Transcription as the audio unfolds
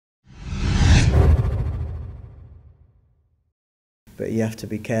but you have to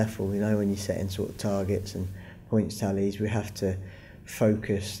be careful, you know, when you're setting sort of targets and points tallies. We have to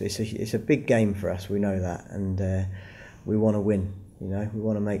focus. It's a big game for us, we know that, and we want to win. You know, we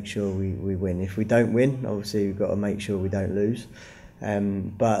want to make sure we win. If we don't win, obviously we've got to make sure we don't lose.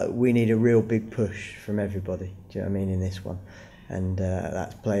 But we need a real big push from everybody, do you know what I mean, in this one. And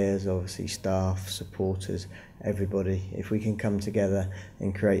that's players, obviously staff, supporters, everybody. If we can come together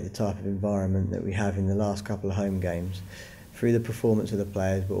and create the type of environment that we have in the last couple of home games, through the performance of the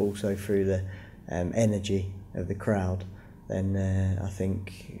players, but also through the energy of the crowd, then I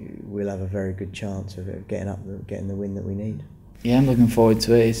think we'll have a very good chance of getting the win that we need. Yeah, I'm looking forward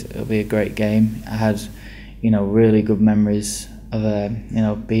to it. It'll be a great game. I had, really good memories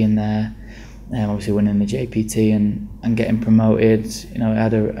of, being there, obviously winning the JPT and getting promoted. I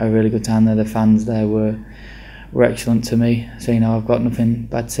had a really good time there. The fans there were excellent to me. So, I've got nothing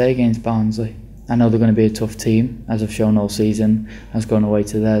bad to say against Barnsley. I know they're going to be a tough team, as I've shown all season. As going away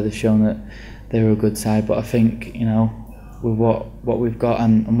to there, they've shown that they're a good side. But I think, with what we've got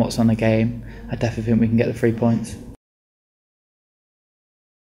and what's on the game, I definitely think we can get the 3 points.